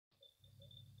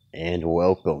and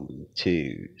welcome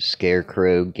to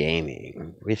Scarecrow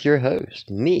Gaming with your host,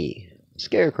 me,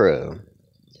 Scarecrow.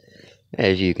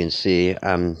 As you can see,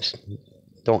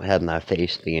 don't have my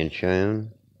face being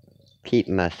shown.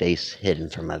 Keeping my face hidden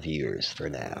from my viewers for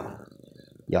now.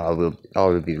 Y'all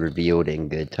will be revealed in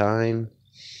good time.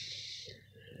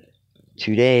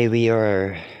 Today we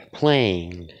are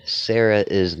playing Sara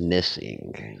is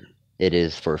Missing. It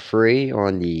is for free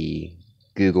on the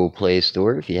Google Play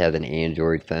Store if you have an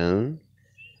Android phone.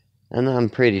 And I'm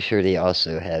pretty sure they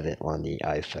also have it on the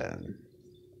iPhone.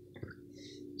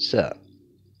 So,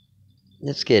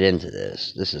 let's get into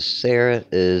this. This is Sara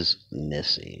is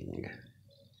Missing.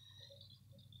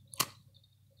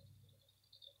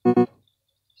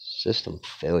 System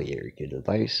failure. Your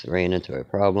device ran into a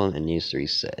problem and needs to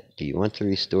reset. Do you want to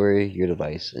restore your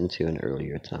device into an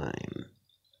earlier time?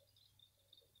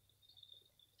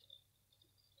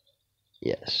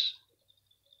 Yes.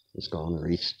 It's going to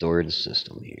restore the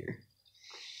system here.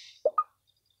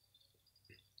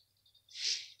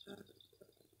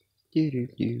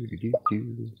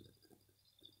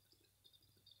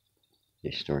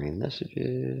 Restoring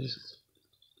messages.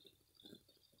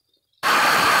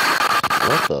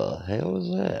 What the hell is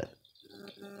that?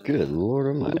 Good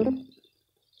Lord Almighty.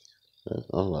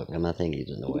 Oh look, and I think he's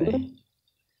in the way.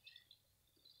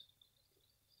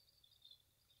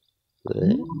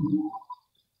 What?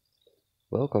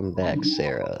 Welcome back,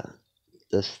 Sara.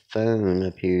 This phone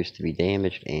appears to be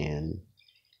damaged and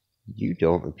you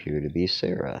don't appear to be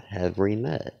Sara. Have we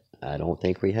met? I don't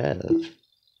think we have.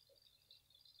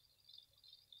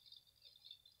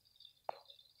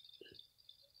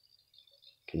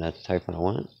 Can I type what I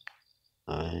want?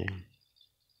 I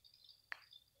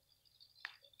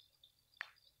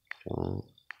don't.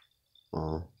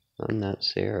 Oh, I'm not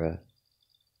Sara.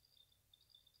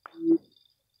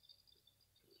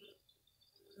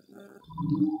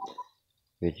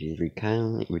 Would you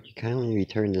kindly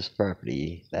return this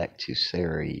property back to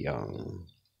Sara Young?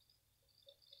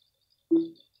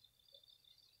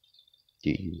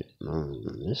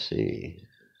 Let's see.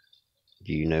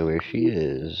 Do you know where she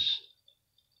is?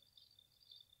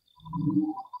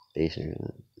 Basically,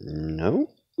 no.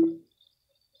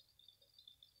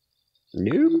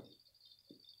 Nope.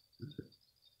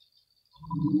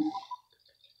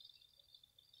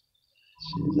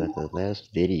 Seems that the last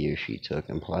video she took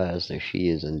implies that she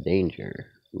is in danger.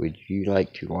 Would you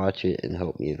like to watch it and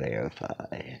help me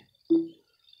verify?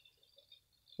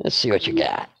 Let's see what you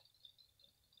got.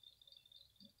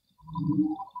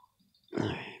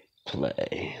 Alright,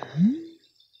 play.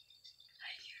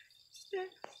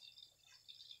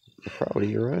 You're probably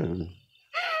your own.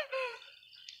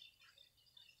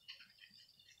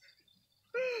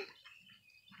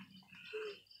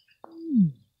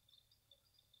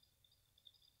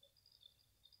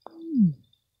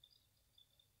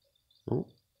 Oh,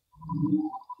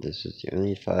 this is the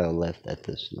only file left at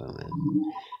this moment.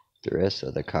 The rest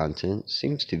of the content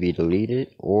seems to be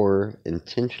deleted or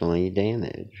intentionally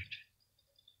damaged.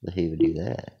 Who would do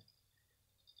that?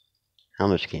 How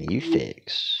much can you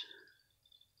fix?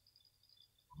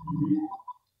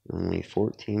 Only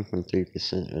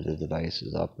 14.3% of the device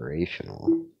is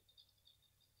operational.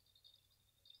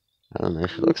 I don't know,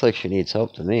 she looks like she needs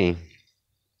help to me.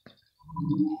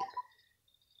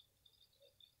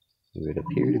 It would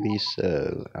appear to be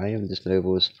so. I am this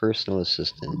noble's personal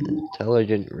assistant,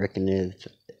 intelligent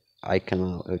recognitive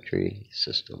iconometry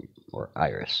system, or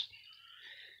IRIS.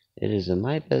 It is in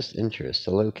my best interest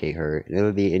to locate her, and it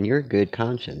would be in your good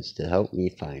conscience to help me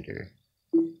find her.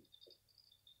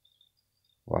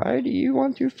 Why do you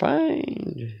want help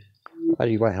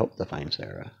to find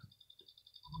Sara?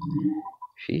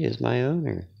 She is my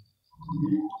owner.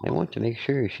 I want to make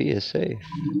sure she is safe.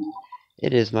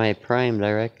 It is my prime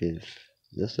directive.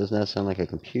 This does not sound like a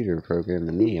computer program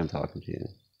to me I'm talking to.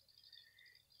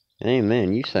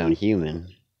 Amen, you sound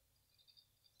human.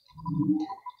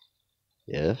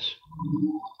 Yes,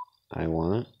 I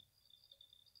want.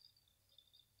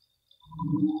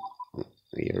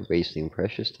 We are wasting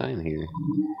precious time here.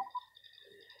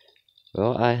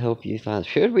 Well, I hope you find.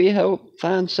 Should we help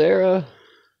find Sara?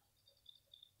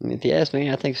 I mean, if you ask me,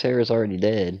 I think Sara's already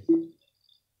dead.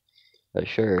 But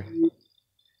sure.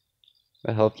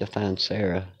 I hope you find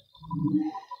Sara.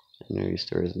 And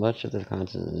restore as much of the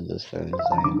content of this phone as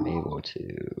I am able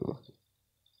to.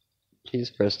 Please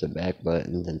press the back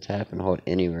button, then tap and hold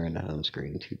anywhere in the home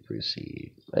screen to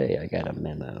proceed. Hey, I got a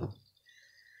memo.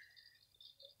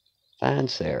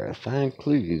 Find Sara. Find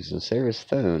clues in Sara's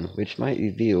phone, which might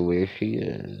reveal where she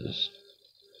is.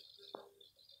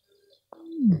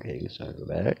 Okay, so I go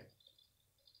back.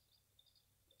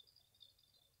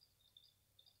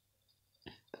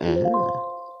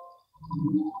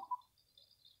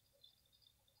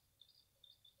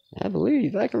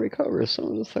 if I can recover some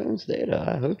of the phone's data,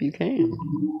 I hope you can.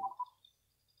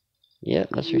 Yep,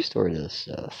 let's restore this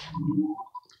stuff.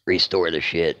 Restore the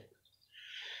shit.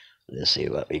 Let's see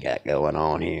what we got going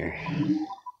on here.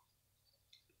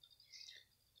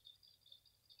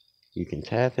 You can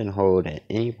tap and hold at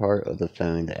any part of the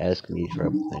phone to ask me for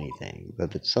anything, but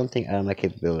if it's something out of my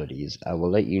capabilities, I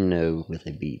will let you know with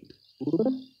a beep.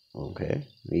 Okay,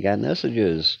 we got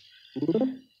messages.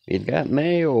 We've got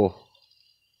mail.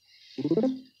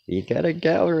 We've got a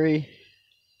gallery.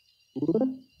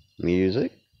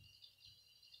 Music.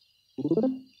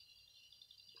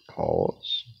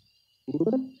 Calls.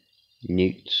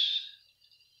 Newts.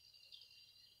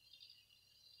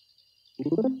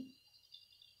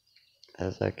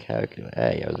 As I calculate,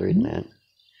 hey, I was reading that.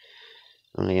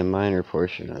 Only a minor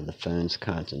portion of the phone's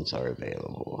contents are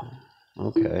available.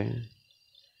 Okay.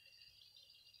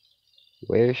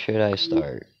 Where should I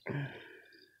start?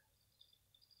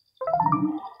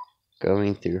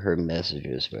 Going through her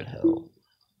messages would help.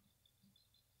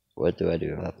 What do I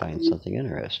do if I find something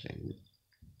interesting?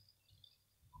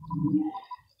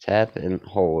 Tap and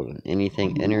hold on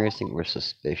anything interesting or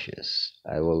suspicious.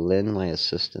 I will lend my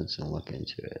assistance and look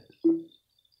into it.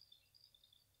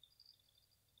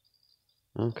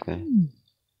 Okay.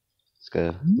 Let's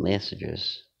go.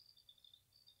 Messages.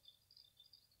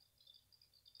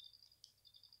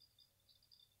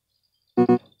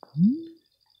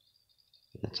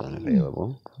 That's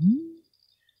unavailable.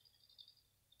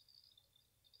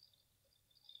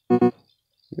 Nope.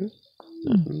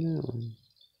 Nothing in that one.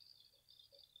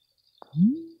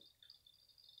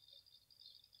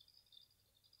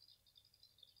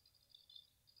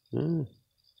 Oh.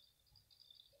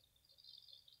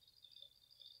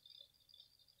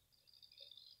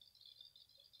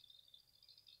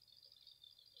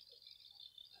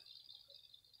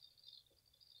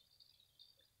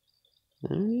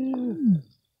 Oh, yeah.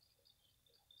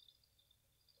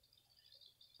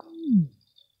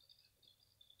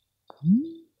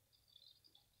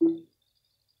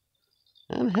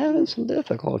 I'm having some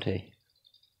difficulty.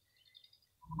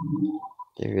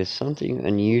 There is something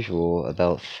unusual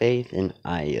about Faith and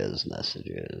Aya's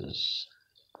messages.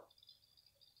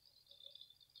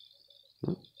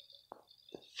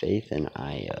 Faith and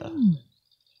Aya.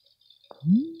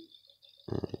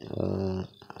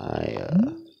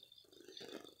 Aya.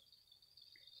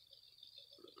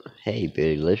 Hey,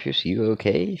 Delicious, you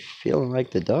okay? Feeling like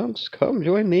the dumps? Come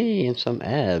join me and some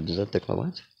abs at the club.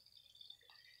 What?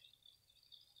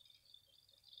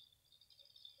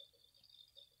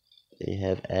 They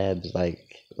have abs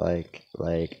like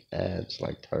abs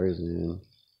like Tarzan.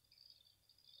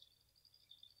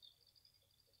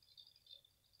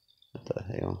 What the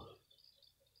hell?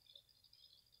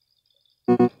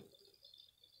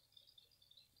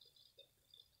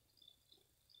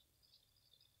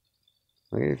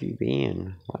 Where have you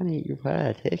been? Why didn't you reply?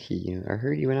 I texted you. I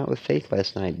heard you went out with Faith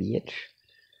last night, bitch.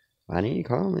 Why didn't you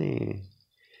call me?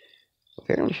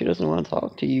 Apparently she doesn't want to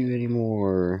talk to you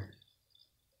anymore.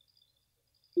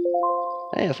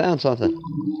 Hey, I found something.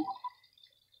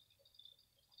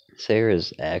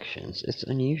 Sarah's actions. It's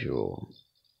unusual.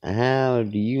 How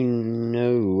do you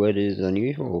know what is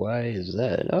unusual? Why is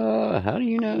that? How do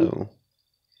you know?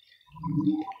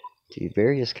 The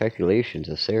various calculations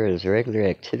of Sarah's regular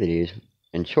activities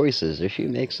and choices that she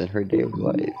makes in her daily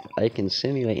life, I can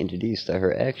simulate and deduce that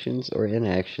her actions or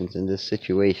inactions in this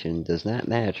situation does not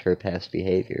match her past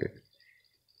behavior.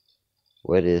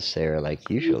 What is Sarah like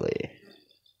usually?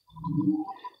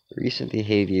 Recent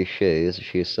behavior shows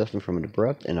she is suffering from an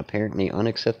abrupt and apparently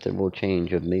unacceptable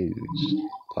change of moods,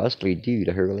 possibly due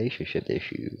to her relationship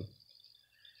issue.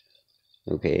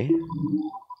 Okay.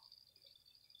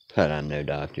 But I'm no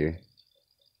doctor.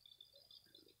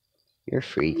 You're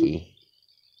freaky.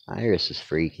 Iris is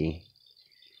freaky.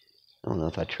 I don't know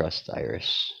if I trust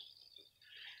Iris.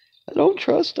 I don't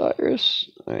trust Iris.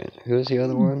 Alright, who's the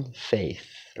other one? Faith,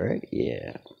 right?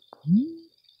 Yeah.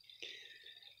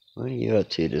 What are you up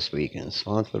to this weekend?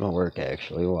 Sponsored don't work,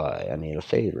 actually. Why? I need a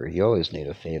favor. You always need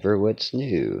a favor. What's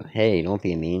new? Hey, don't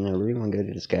be mean. I really want to go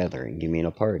to this gathering. You mean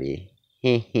a party?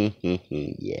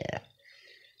 Yeah.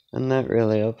 I'm not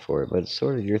really up for it, but it's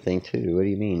sort of your thing, too. What do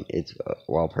you mean? It's,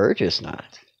 well, purchase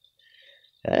not.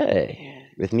 Hey,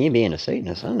 with me being a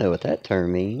Satanist, I know what that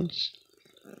term means.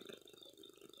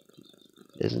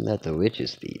 Isn't that the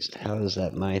witch's feast? How is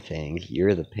that my thing?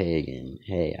 You're the pagan.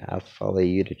 Hey, I'll follow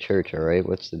you to church, alright?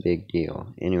 What's the big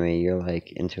deal? Anyway, you're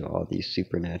like into all these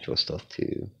supernatural stuff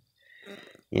too.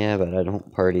 Yeah, but I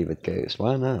don't party with ghosts.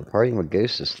 Why not? Partying with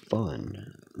ghosts is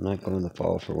fun. I'm not going to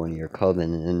fall for one of your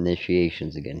coven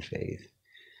initiations again, Faith.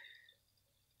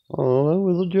 Oh, that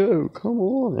was a joke. Come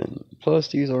on. Plus,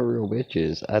 these are real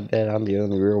witches. I bet I'm the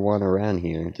only real one around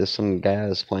here. Just some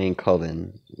guys playing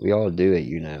Coven. We all do it,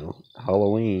 you know.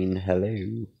 Halloween.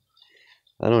 Hello.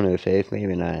 I don't know, Faith.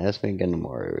 Maybe not. Ask me again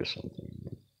tomorrow or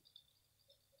something.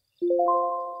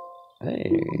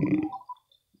 Hey.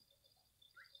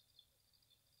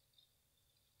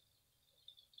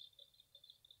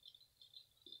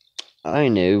 I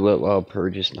know what Wild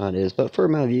Purge not is, but for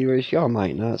my viewers, y'all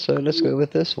might not, so let's go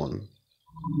with this one.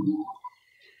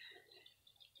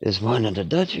 Is one of the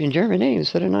Dutch and German names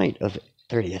for the night of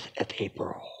 30th of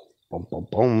April. Boom, boom,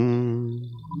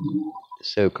 boom.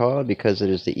 So called because it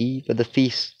is the eve of the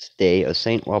feast day of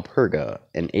Saint Walpurga,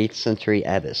 an 8th century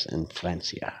abbess in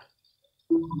Francia.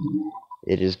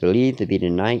 It is believed to be the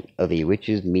night of a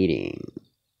witches' meeting.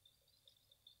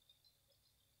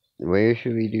 Where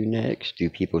should we do next? Do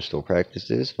people still practice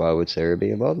this? Why would Sarah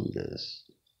be involved in this?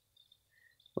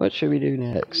 What should we do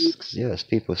next? 'Cause yes,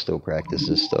 people still practice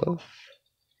this stuff.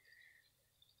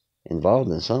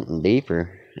 Involved in something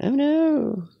deeper. Oh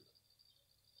no!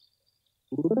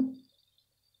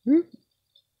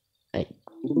 Hey,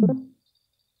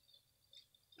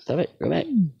 stop it! Go back!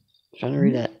 I'm trying to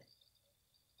read that.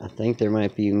 I think there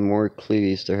might be more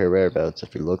clues to her whereabouts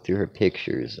if we look through her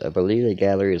pictures. I believe the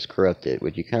gallery is corrupted.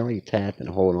 Would you kindly tap and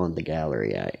hold on the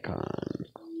gallery icon?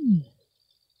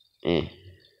 Eh.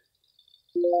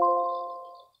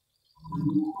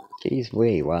 Please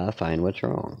wait while I find what's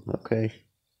wrong. Okay.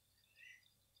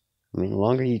 I mean, the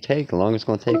longer you take, the longer it's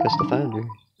going to take us to find her.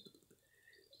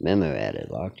 Memo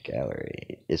added. Locked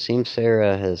gallery. It seems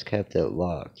Sarah has kept it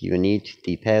locked. You will need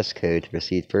the passcode to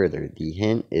proceed further. The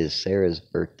hint is Sarah's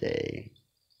birthday.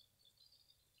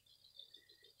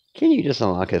 Can you just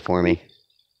unlock it for me?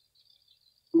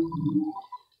 You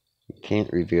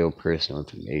can't reveal personal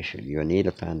information. You'll need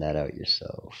to find that out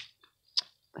yourself.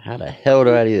 How the hell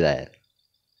do I do that?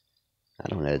 I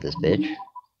don't know this bitch.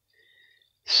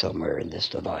 Somewhere in this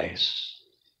device.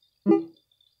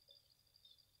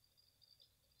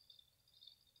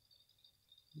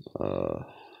 Uh.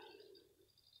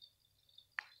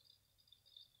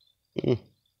 Eh.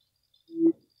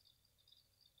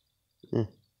 Eh.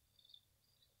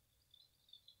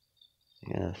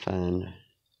 I gotta find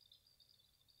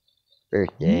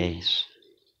birthdays.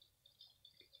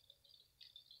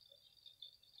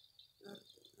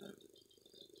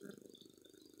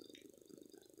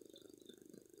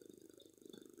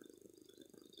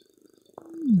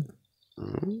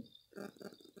 Hmm?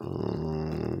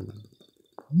 Um,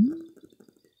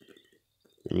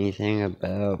 anything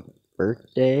about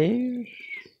birthdays?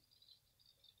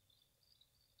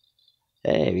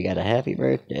 Hey, we got a happy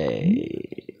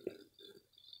birthday.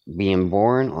 Being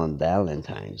born on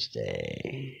Valentine's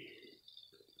Day.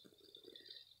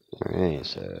 Alright,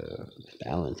 so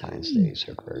Valentine's Day is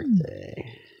her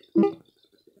birthday.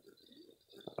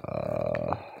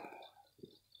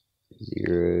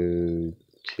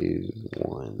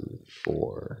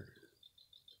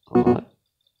 0214.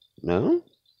 No?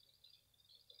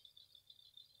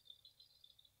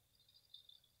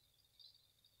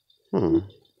 Hmm.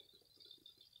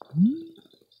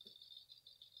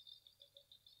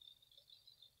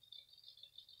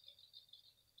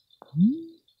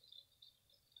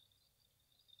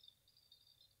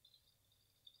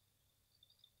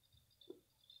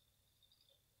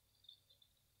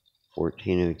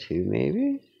 1402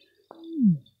 maybe?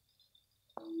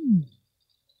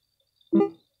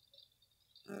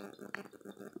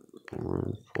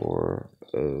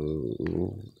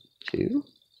 1402?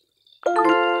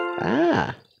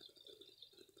 Ah!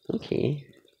 Okay.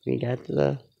 We got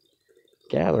the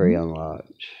gallery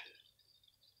unlocked.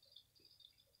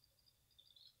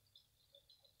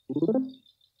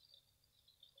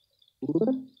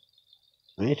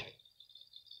 Wait.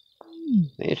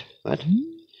 Wait, what?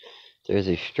 There's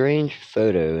a strange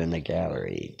photo in the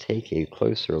gallery. Take a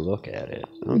closer look at it.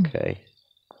 Okay.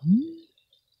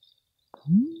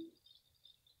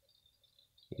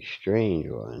 A strange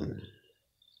one.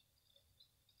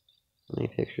 How many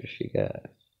pictures she got?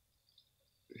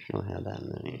 She don't have that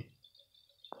many.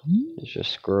 Let's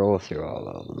just scroll through all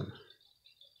of them.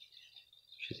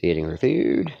 She's eating her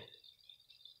food.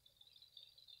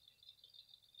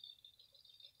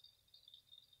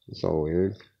 It's all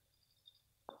weird.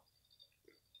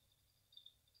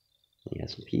 You got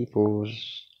some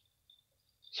peoples.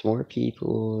 Some more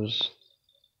peoples.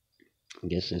 I'm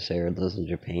guessing Sarah lives in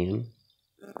Japan.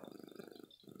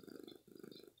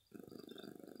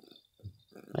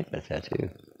 I like that tattoo.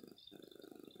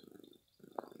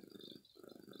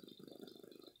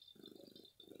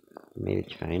 Maybe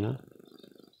China?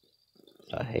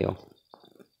 What the hell?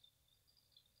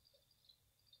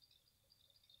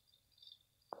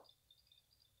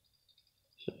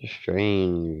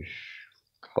 Strange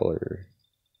color.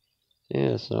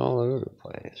 Yeah, it's all over the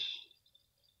place.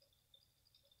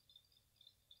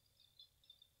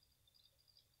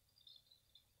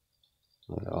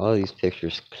 Look at all these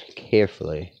pictures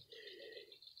carefully.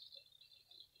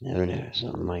 Never know,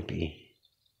 something might be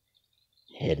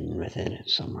hidden within it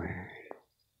somewhere.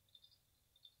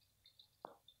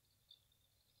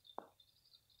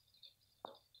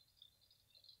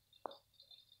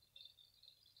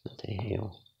 What the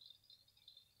hell?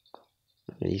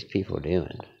 What are these people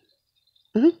doing?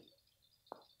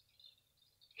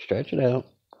 Stretch it out.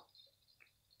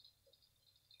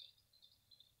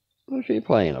 Was she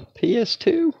playing a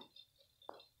PS2?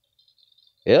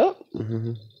 Yep. I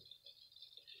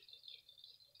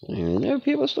didn't even know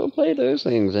people still play those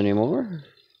things anymore.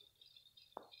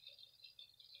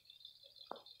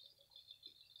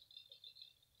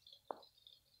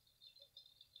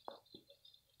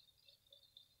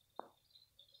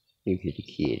 You kitty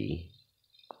kitty.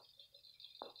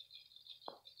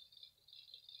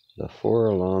 The four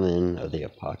lawmen of the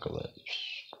apocalypse.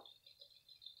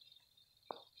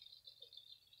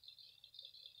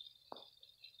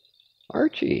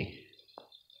 Archie.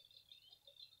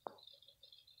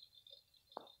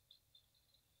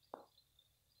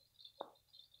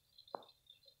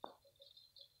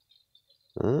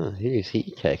 Oh, who's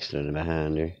he texting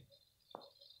behind her?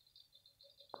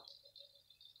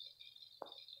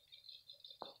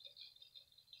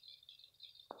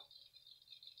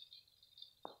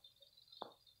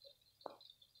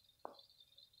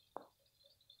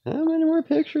 How many more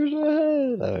pictures do I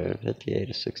have? Oh, 58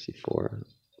 to 64.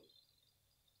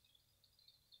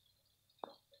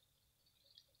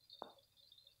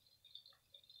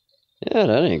 Yeah,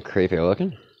 that ain't creepy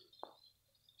looking.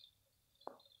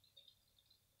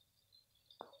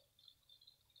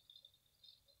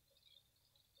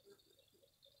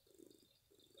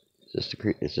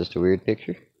 It's just a weird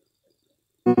picture?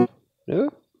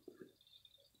 Nope.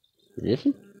 It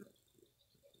isn't?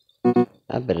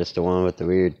 I bet it's the one with the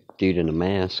weird dude in a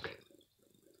mask.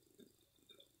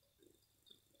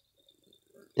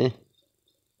 Eh.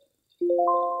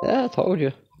 Yeah, I told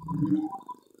you.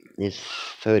 This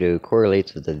photo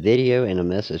correlates with a video and a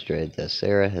message thread that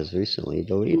Sarah has recently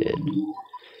deleted.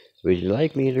 Would you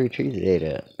like me to retrieve the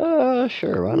data?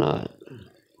 Sure, why not?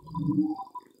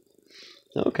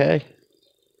 Okay.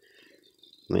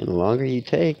 I mean, the longer you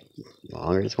take, the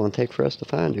longer it's going to take for us to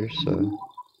find her, so...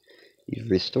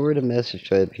 You've restored a message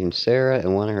thread between Sarah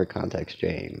and one of her contacts,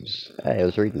 James. Hey, I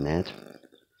was reading that.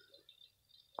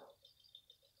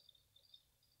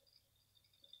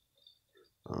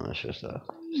 Oh, it's just a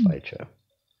slideshow.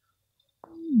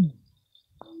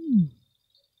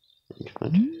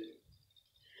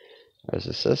 I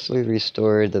successfully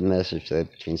restored the message thread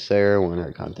between Sarah and one of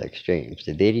her contacts, James.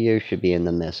 The video should be in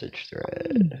the message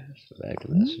thread. So back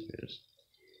to messages.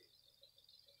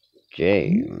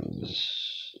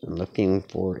 James, I'm looking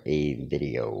for a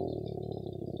video.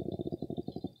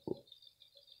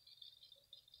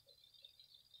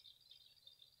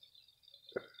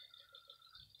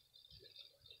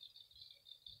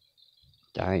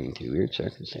 Dying to weird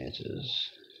circumstances.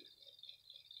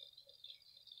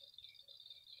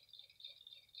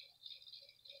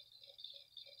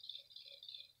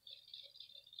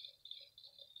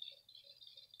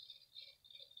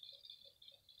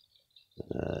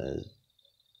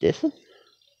 This one?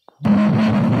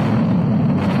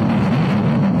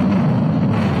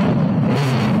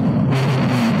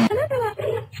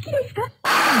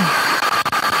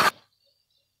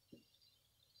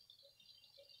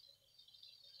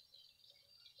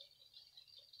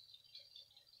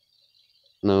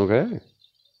 Okay.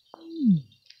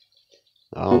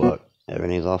 Oh, look.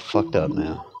 Everything's all fucked up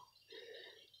now.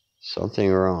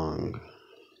 Something wrong.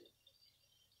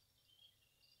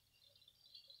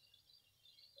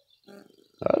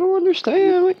 I don't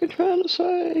understand what you're trying to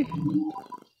say.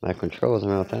 My controls are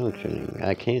malfunctioning.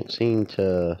 I can't seem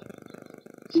to...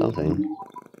 something.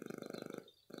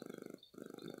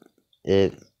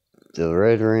 The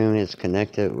red room is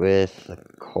connected with the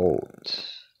cult.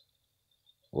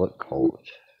 What cult?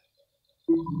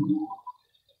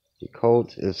 The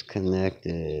cult is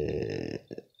connected.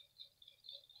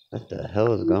 What the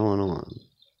hell is going on?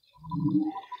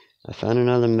 I found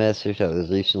another message that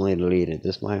was recently deleted.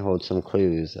 This might hold some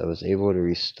clues. I was able to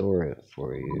restore it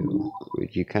for you.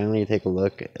 Would you kindly take a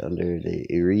look under the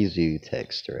Irizu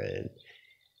text thread?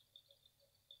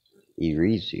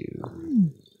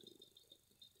 Irizu.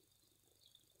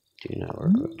 Do not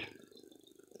work.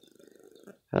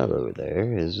 Hello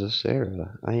there, is this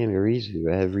Sarah? I am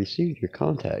Irizu. I have received your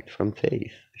contact from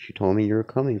Faith. She told me you were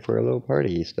coming for a little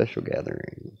party, special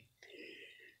gathering.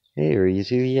 Hey,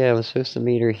 Rizu, yeah, I'm supposed to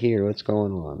meet her here. What's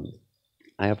going on?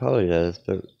 I apologize,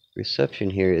 but reception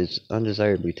here is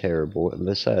undesirably terrible, and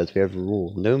besides, we have a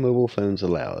rule, no mobile phones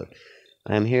allowed.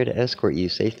 I am here to escort you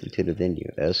safely to the venue.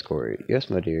 Escort? Yes,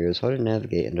 my dear, it's hard to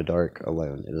navigate in the dark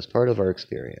alone. It is part of our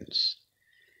experience.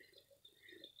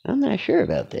 I'm not sure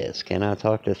about this. Can I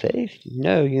talk to Faith?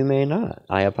 No, you may not.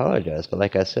 I apologize, but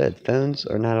like I said, phones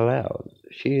are not allowed.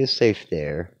 She is safe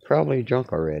there. Probably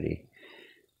drunk already.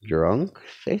 Drunk?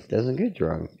 Faith doesn't get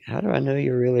drunk. How do I know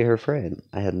you're really her friend?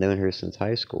 I have known her since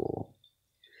high school.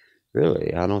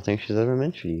 Really? I don't think she's ever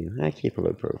mentioned you. I keep a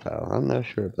low profile. I'm not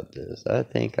sure about this. I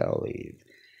think I'll leave.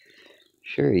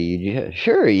 Sure,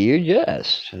 you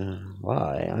just.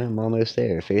 Why? I'm almost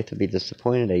there. Faith would be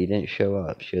disappointed that you didn't show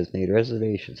up. She has made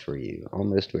reservations for you.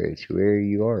 Almost where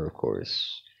you are, of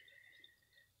course.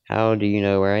 How do you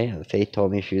know where I am? Faith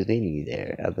told me she was meeting you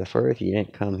there. I prefer if you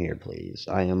didn't come here, please.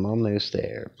 I am almost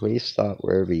there. Please stop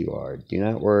wherever you are. Do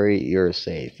not worry, you're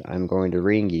safe. I'm going to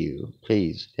ring you.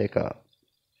 Please, pick up.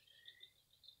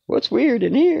 What's weird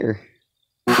in here?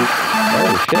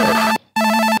 Oh, shit.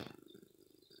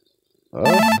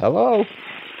 Oh, hello?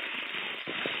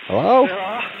 Hello?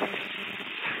 Sara?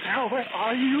 Sara, where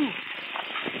are you?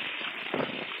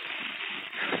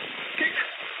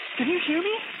 Can you hear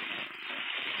me?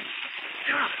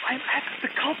 Sara, I'm at the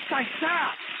cult site,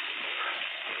 Sara.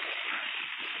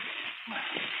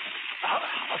 I'll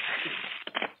text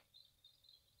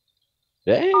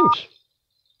you. James?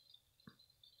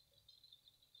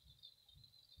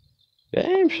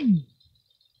 James?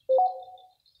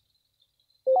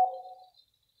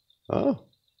 Oh.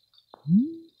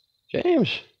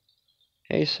 James?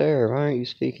 Hey, Sarah, why aren't you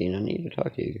speaking? I need to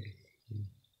talk to you.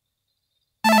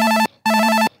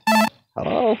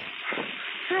 Hello?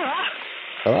 Sara?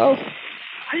 Hello?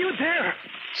 Are you there?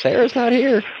 Sarah's not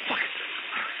here. Fuck.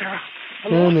 Sara?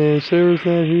 Hello? No, man, Sarah's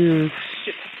not here.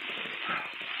 Shit.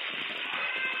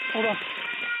 Hold on.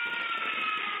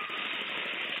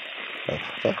 The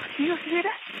fuck? Do you hear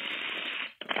that?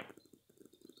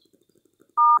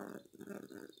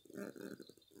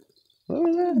 What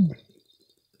was that?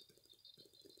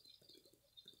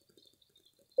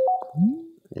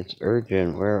 It's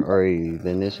urgent. Where are you? You've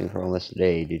been missing for almost a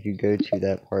day. Did you go to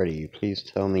that party? Please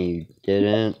tell me you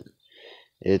didn't.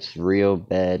 It's real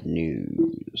bad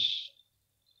news.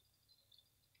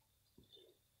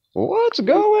 What's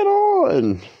going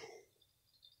on?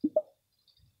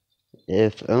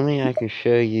 If only I could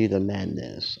show you the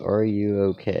madness. Are you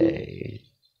okay?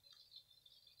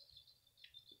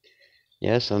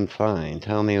 Yes, I'm fine.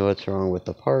 Tell me what's wrong with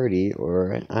the party,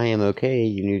 or I am okay.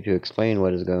 You need to explain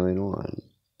what is going on.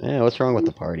 Yeah, what's wrong with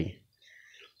the party?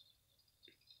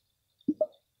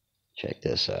 Check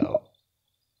this out.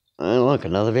 Oh, look,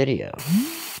 another video.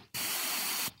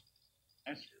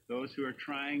 Those who are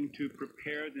trying to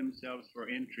prepare themselves for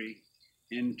entry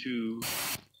into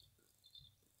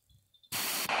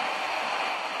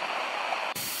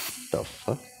The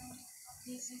fuck?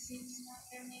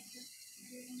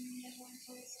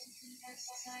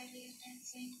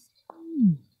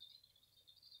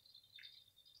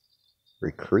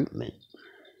 Recruitment.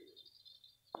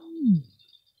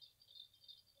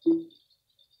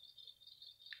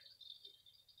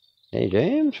 Hey,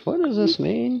 James, what does this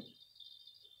mean?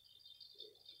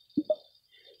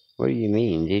 What do you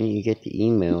mean? Didn't you get the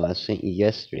email I sent you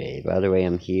yesterday? By the way,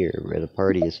 I'm here, where the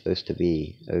party is supposed to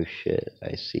be. Oh shit,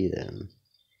 I see them.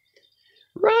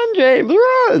 Run, James,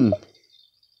 run!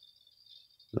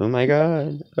 Oh my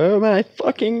god. Oh my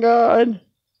fucking god.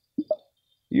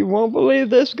 You won't believe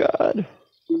this, God.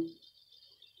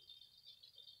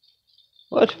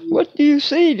 What do you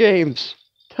see, James?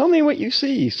 Tell me what you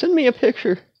see. Send me a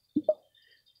picture.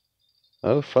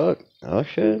 Oh fuck. Oh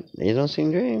shit. These don't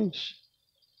seem James.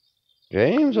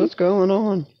 James, what's going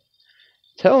on?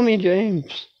 Tell me,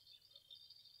 James.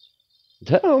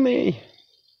 Tell me.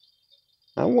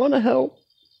 I want to help.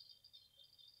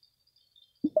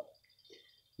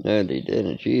 No, they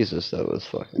didn't. Jesus, that was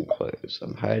fucking close.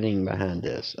 I'm hiding behind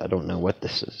this. I don't know what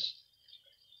this is.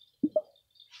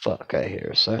 Fuck, I hear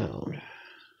a sound.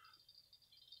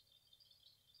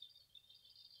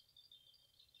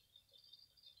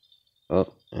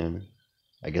 Oh, and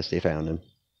I guess they found him.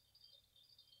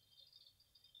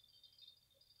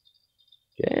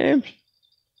 James?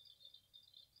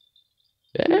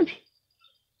 James?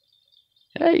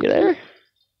 Hey, you there?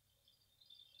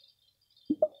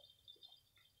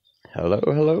 Hello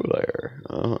there.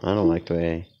 Oh, I don't like the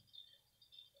way.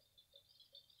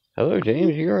 Hello,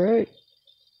 James, you alright?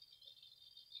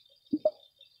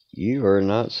 You are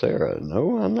not Sarah.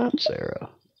 No, I'm not Sarah.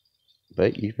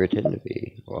 But you pretend to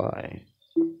be. Why?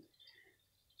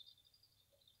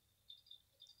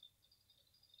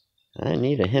 I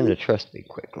needed him to trust me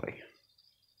quickly.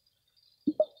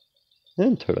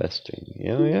 Interesting.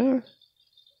 Yeah?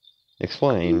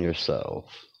 Explain yourself.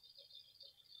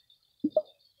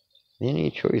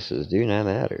 Many choices do not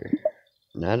matter.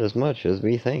 Not as much as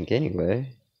we think,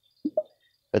 anyway.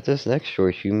 But this next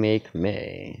choice you make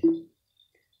may.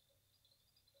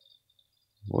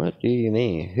 What do you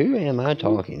mean? Who am I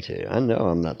talking to? I know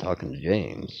I'm not talking to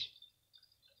James.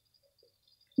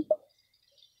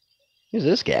 Who's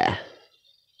this guy?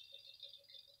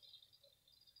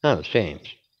 Oh, it's James.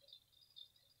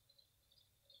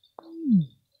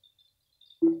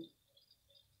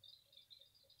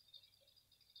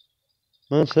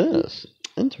 What's this?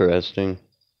 Interesting.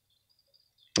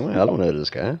 Well, I don't know this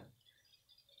guy.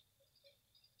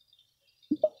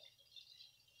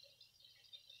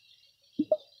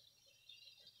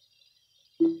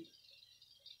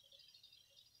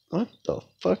 What the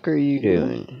fuck are you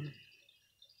doing?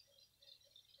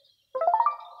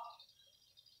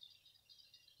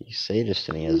 You say this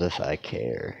to me as if I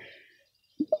care.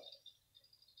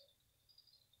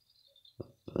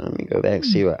 Let me go back and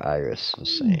see what Iris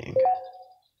was saying.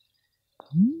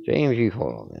 James, you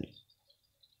hold on a minute.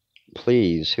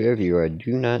 Please, whoever you are,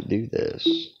 do not do this.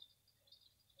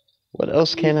 What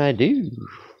else can I do?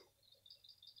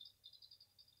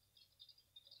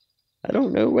 I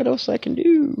don't know what else I can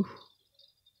do.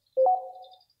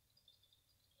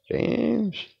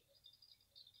 James.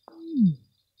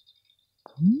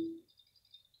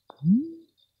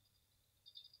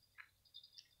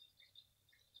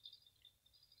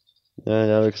 No,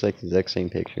 that looks like the exact same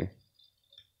picture.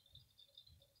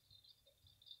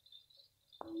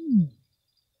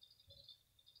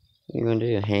 What are you gonna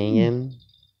do? Hang him?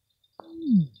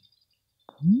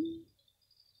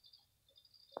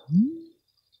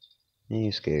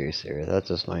 You scary, Sarah. That's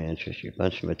just my interest. You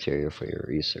bunch of material for your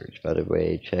research. By the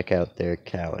way, check out their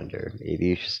calendar. Maybe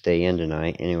you should stay in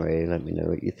tonight. Anyway, let me know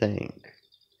what you think.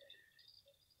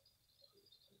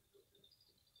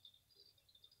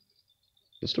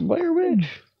 Mr. Blair Witch.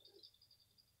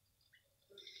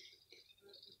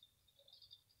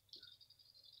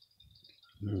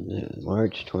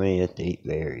 March 20th, 8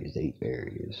 berries. 8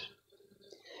 berries.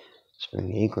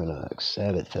 Spring Equinox,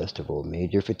 Sabbath Festival,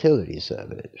 Major Fertility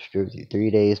Sabbath.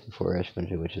 3 days before Ash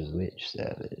Winter, which is Witch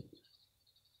Sabbath.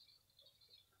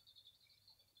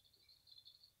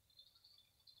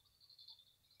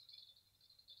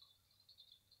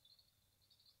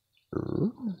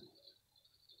 Ooh.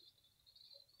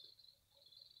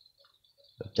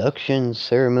 Abduction,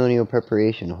 ceremonial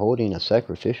preparation, holding a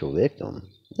sacrificial victim.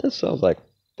 That sounds like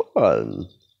fun.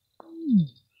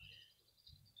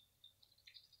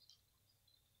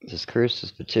 This curse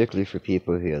is particularly for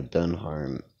people who have done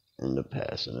harm in the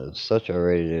past, and as such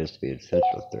already there is to be a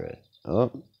potential threat.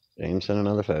 Oh, James sent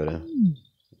another photo.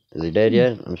 Is he dead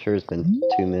yet? I'm sure it's been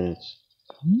 2 minutes.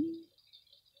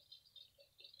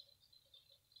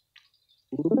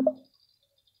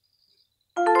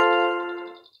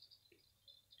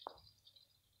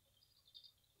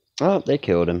 Oh, they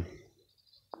killed him.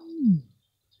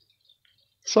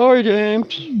 Sorry,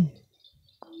 James.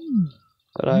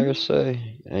 What I would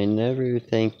say, I never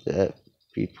think that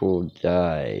people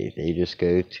die. They just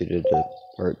go to the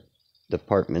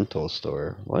departmental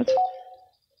store. What?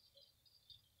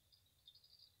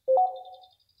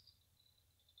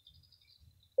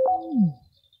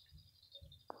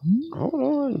 Hold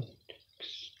on.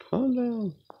 Calm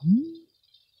down.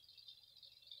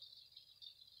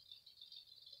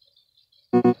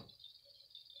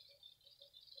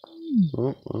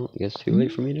 Well, I guess too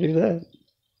late for me to do that.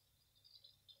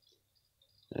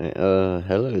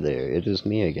 Hello there. It is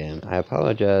me again. I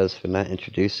apologize for not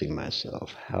introducing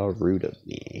myself. How rude of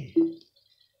me.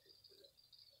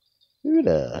 Who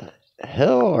the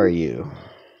hell are you?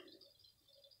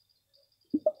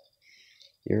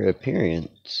 Your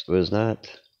appearance was not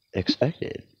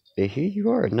expected, but here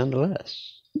you are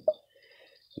nonetheless.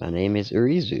 My name is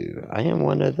Urizu. I am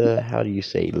one of the, how do you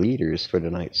say, leaders for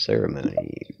tonight's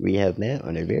ceremony. We have met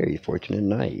on a very fortunate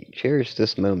night. Cherish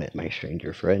this moment, my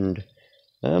stranger friend.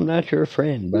 I'm not your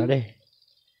friend, buddy.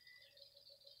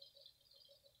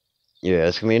 You're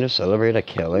asking me to celebrate a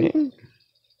killing?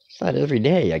 It's not every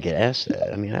day I get asked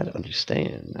that. I mean, I don't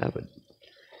understand.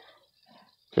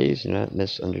 Please do not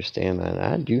misunderstand that.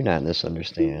 I do not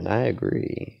misunderstand. I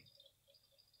agree.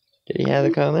 Did he have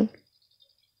it coming?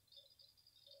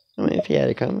 I mean, if he had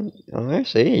it coming, oh, I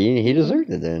see. He deserved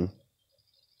it then.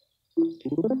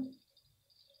 You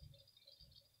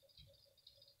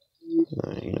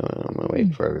know what? I'm gonna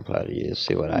wait for a reply to you.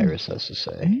 See what Iris has to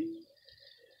say.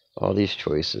 All these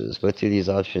choices. What do these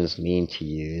options mean to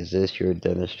you? Is this your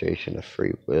demonstration of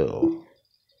free will?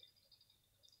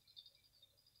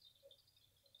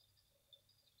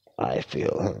 I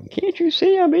feel. Can't you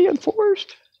see I'm being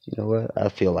forced? You know what? I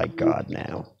feel like God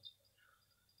now.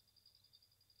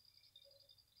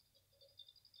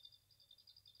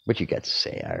 What you got to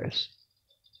say, Iris?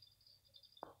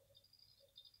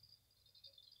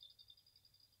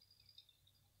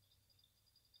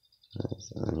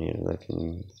 So I need to look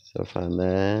and still find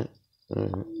that.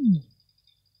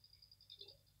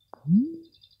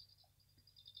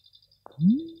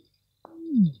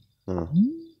 Huh.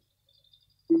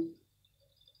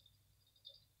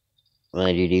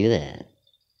 Why'd you do that?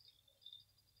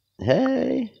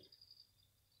 Hey!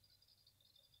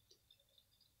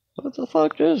 What the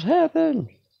fuck just happened?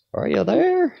 Are you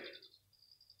there?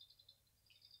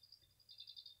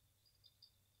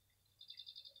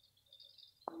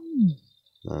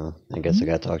 Well, I guess I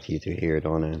gotta talk to you through here,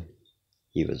 don't I?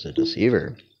 He was a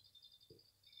deceiver.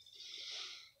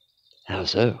 How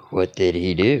so? What did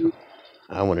he do?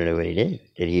 I want to know what he did.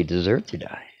 Did he deserve to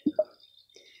die?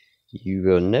 You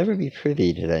will never be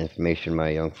privy to that information, my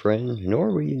young friend,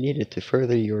 nor will you need it to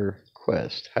further your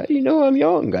quest. How do you know I'm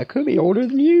young? I could be older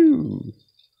than you.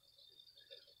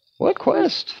 What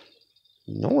quest?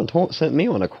 No one sent me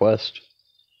on a quest.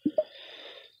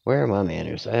 Where are my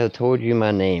manners? I have told you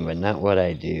my name, but not what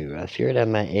I do. I fear that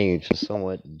my age has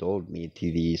somewhat dulled me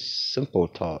to the simple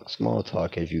talk, small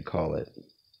talk as you call it.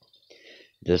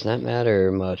 It does not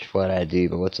matter much what I do,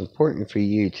 but what's important for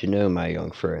you to know, my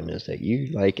young friend, is that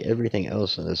you, like everything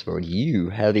else in this world, you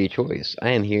have a choice. I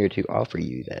am here to offer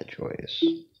you that choice.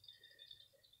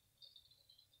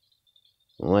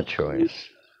 What choice?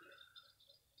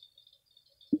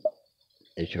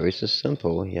 The choice is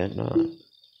simple, yet not.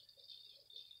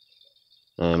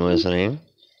 I'm listening.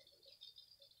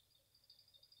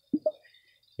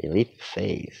 A leap of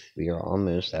faith. We are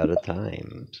almost out of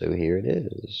time, so here it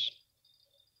is.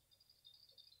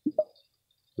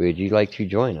 Would you like to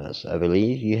join us? I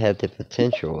believe you have the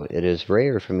potential. It is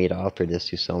rare for me to offer this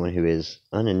to someone who is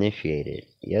uninitiated.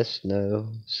 Yes,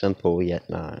 no, simple, yet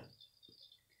not.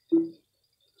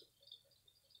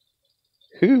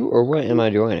 Who or what am I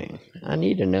joining? I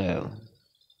need to know.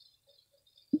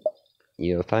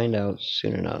 You'll find out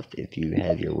soon enough if you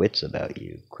have your wits about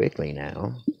you. Quickly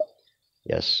now.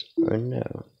 Yes or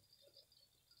no?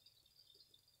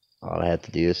 All I have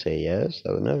to do is say yes.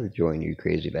 I will never join you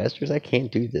crazy bastards. I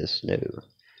can't do this. No.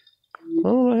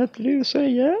 All I have to do is say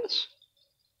yes.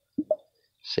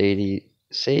 Say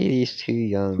these two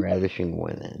young ravishing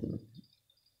women.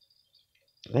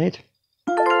 Right?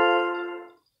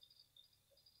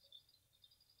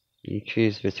 You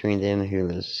choose between them who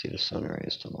lives to see the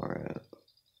sunrise tomorrow.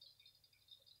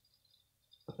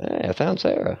 Hey, I found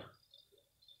Sarah.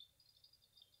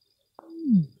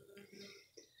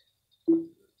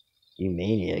 You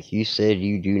maniac. You said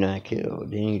you do not kill.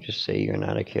 Didn't you just say you're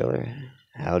not a killer?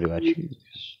 How do I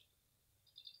choose?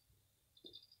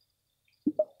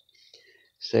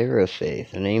 Sarah of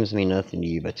Faith. Their names mean nothing to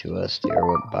you, but to us they are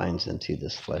what binds into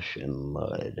this flesh and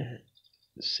blood.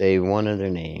 Say one of their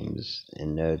names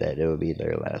and know that it will be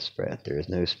their last breath. There is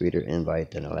no sweeter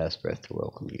invite than a last breath to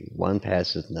welcome you. One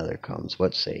passes, another comes.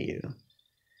 What say you?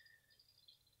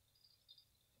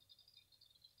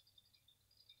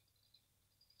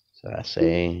 So I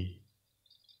say,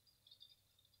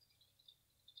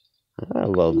 I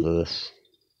love this.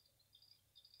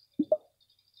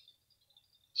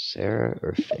 Sarah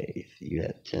or Faith? You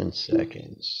have 10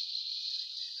 seconds.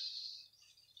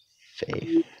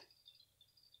 Faith.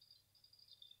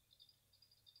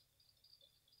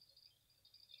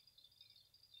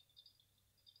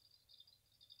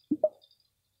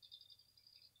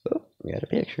 Oh, we got a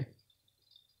picture.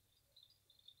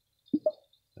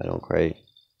 I don't quite,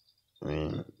 I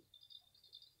mean,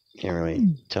 can't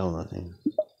really tell nothing.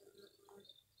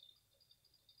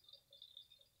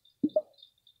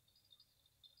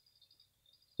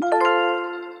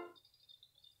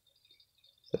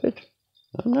 But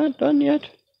I'm not done yet.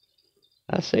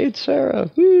 I saved Sarah.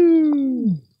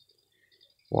 Woo!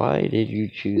 Why did you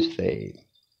choose Faith?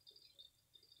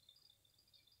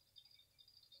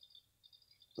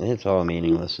 It's all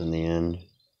meaningless in the end.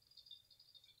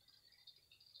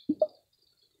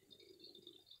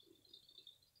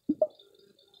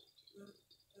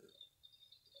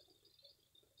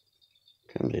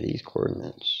 Come to these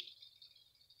coordinates.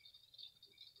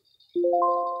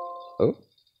 Oh,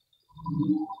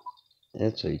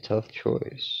 it's a tough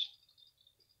choice,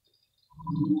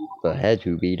 but had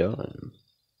to be done.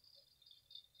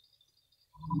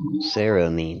 Sarah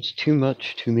means too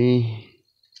much to me.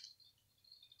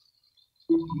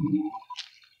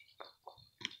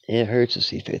 It hurts to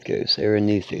see Faith go. Sarah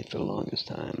knew Faith for the longest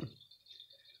time.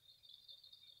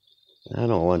 I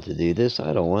don't want to do this.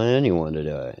 I don't want anyone to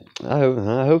do it.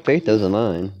 I hope Faith doesn't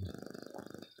mind.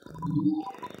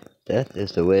 Death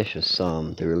is the wish of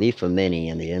some, the relief of many,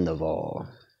 and the end of all.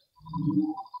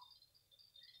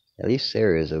 At least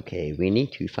Sarah is okay. We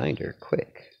need to find her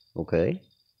quick, okay?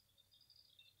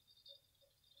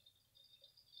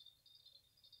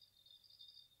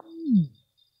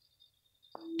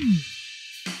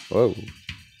 Whoa.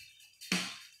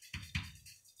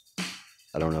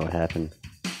 I don't know what happened.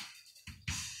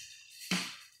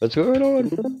 What's going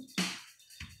on?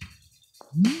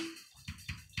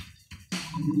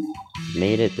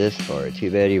 Made it this far.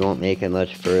 Too bad you won't make it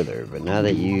much further. But now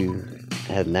that you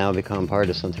have now become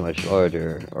part of something much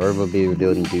larger, our will be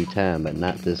revealed in due time, but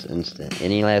not this instant.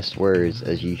 Any last words,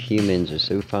 as you humans are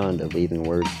so fond of leaving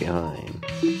words behind?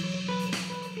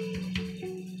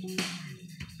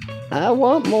 I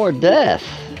want more death.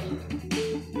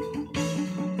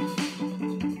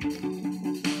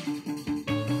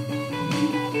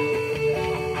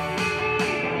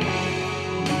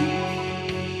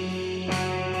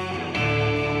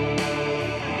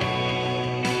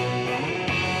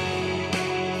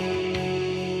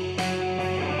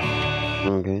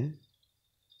 Okay.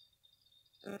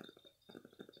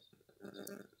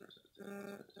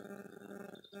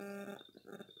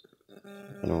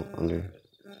 I don't under.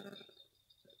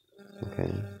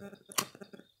 Okay.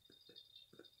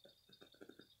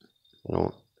 I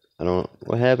don't.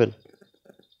 What happened?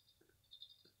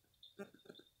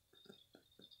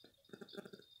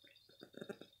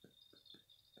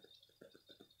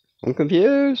 I'm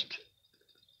confused.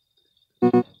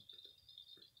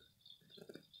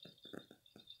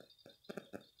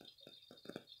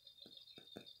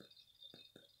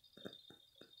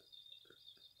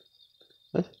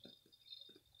 What?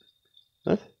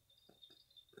 What?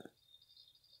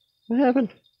 What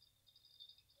happened?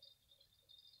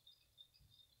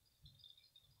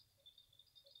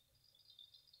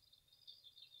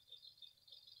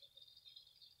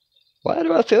 Why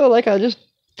do I feel like I just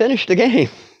finished the game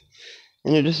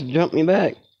and it just jumped me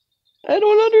back? I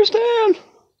don't understand.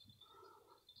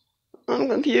 I'm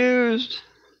confused.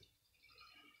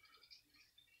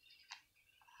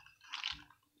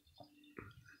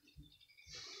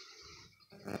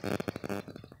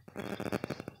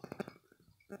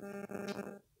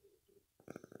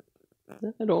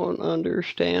 I don't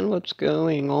understand what's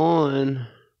going on.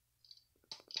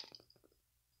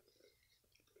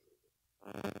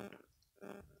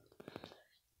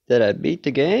 Did I beat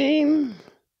the game?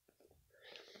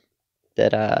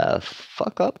 Did I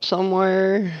fuck up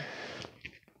somewhere?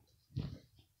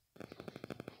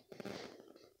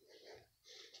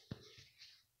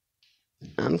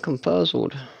 I'm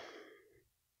confuzzled.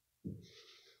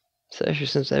 Especially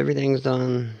since everything's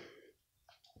done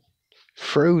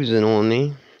frozen on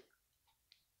me.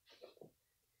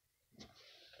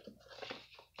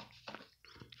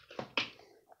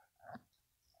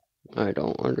 I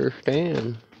don't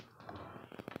understand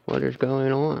what is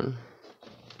going on.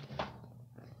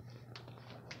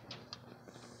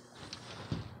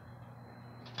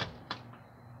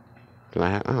 Do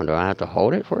I have to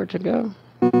hold it for it to go?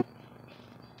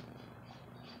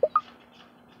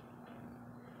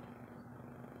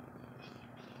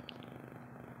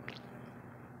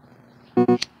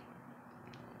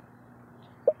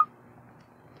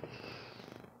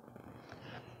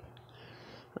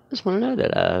 I just want to know,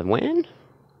 did I win?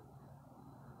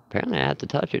 Apparently I have to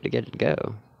touch it to get it to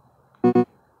go.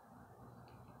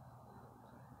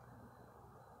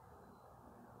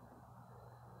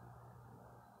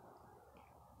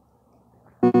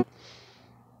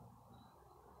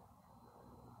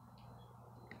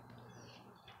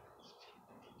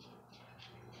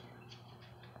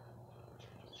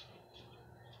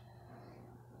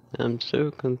 I'm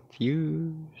so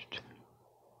confused.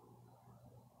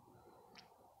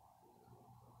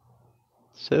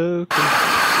 So confused.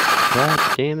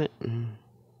 God damn it.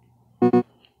 I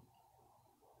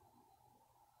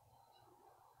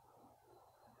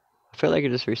feel like it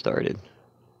just restarted.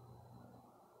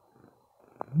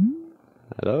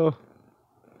 Hello?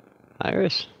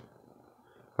 Iris?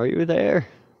 Are you there?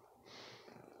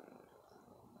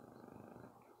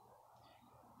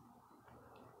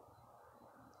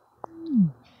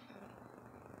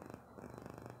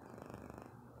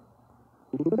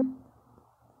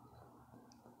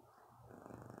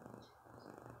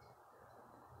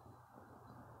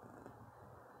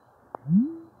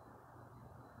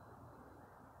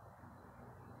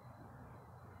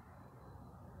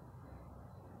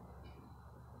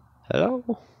 Hello?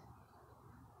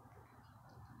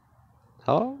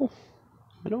 Hello?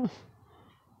 I don't...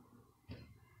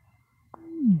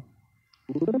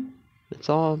 It's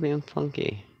all being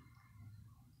funky.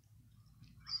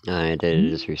 Alright, it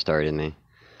just restarted me.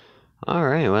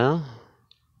 Alright, well,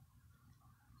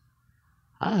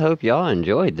 I hope y'all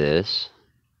enjoyed this.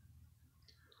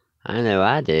 I know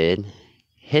I did.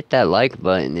 Hit that like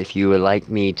button if you would like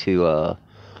me to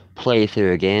play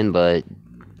through again, but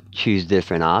choose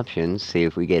different options. See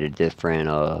if we get a different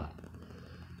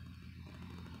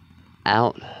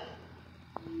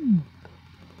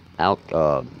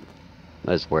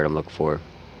that's the word I'm looking for.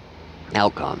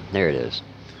 Outcome. There it is.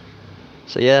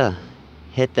 So yeah,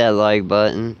 hit that like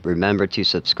button. Remember to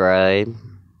subscribe.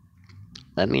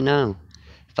 Let me know.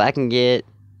 If I can get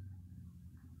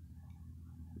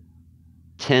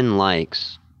 10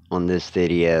 likes on this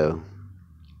video,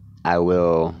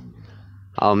 I'll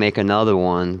make another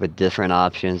one with different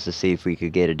options to see if we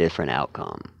could get a different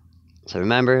outcome. So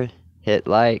remember, hit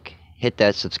like, hit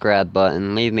that subscribe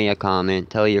button, leave me a comment,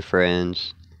 tell your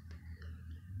friends.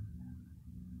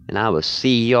 And I will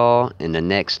see y'all in the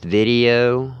next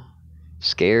video.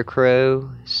 Scarecrow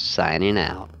signing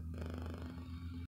out.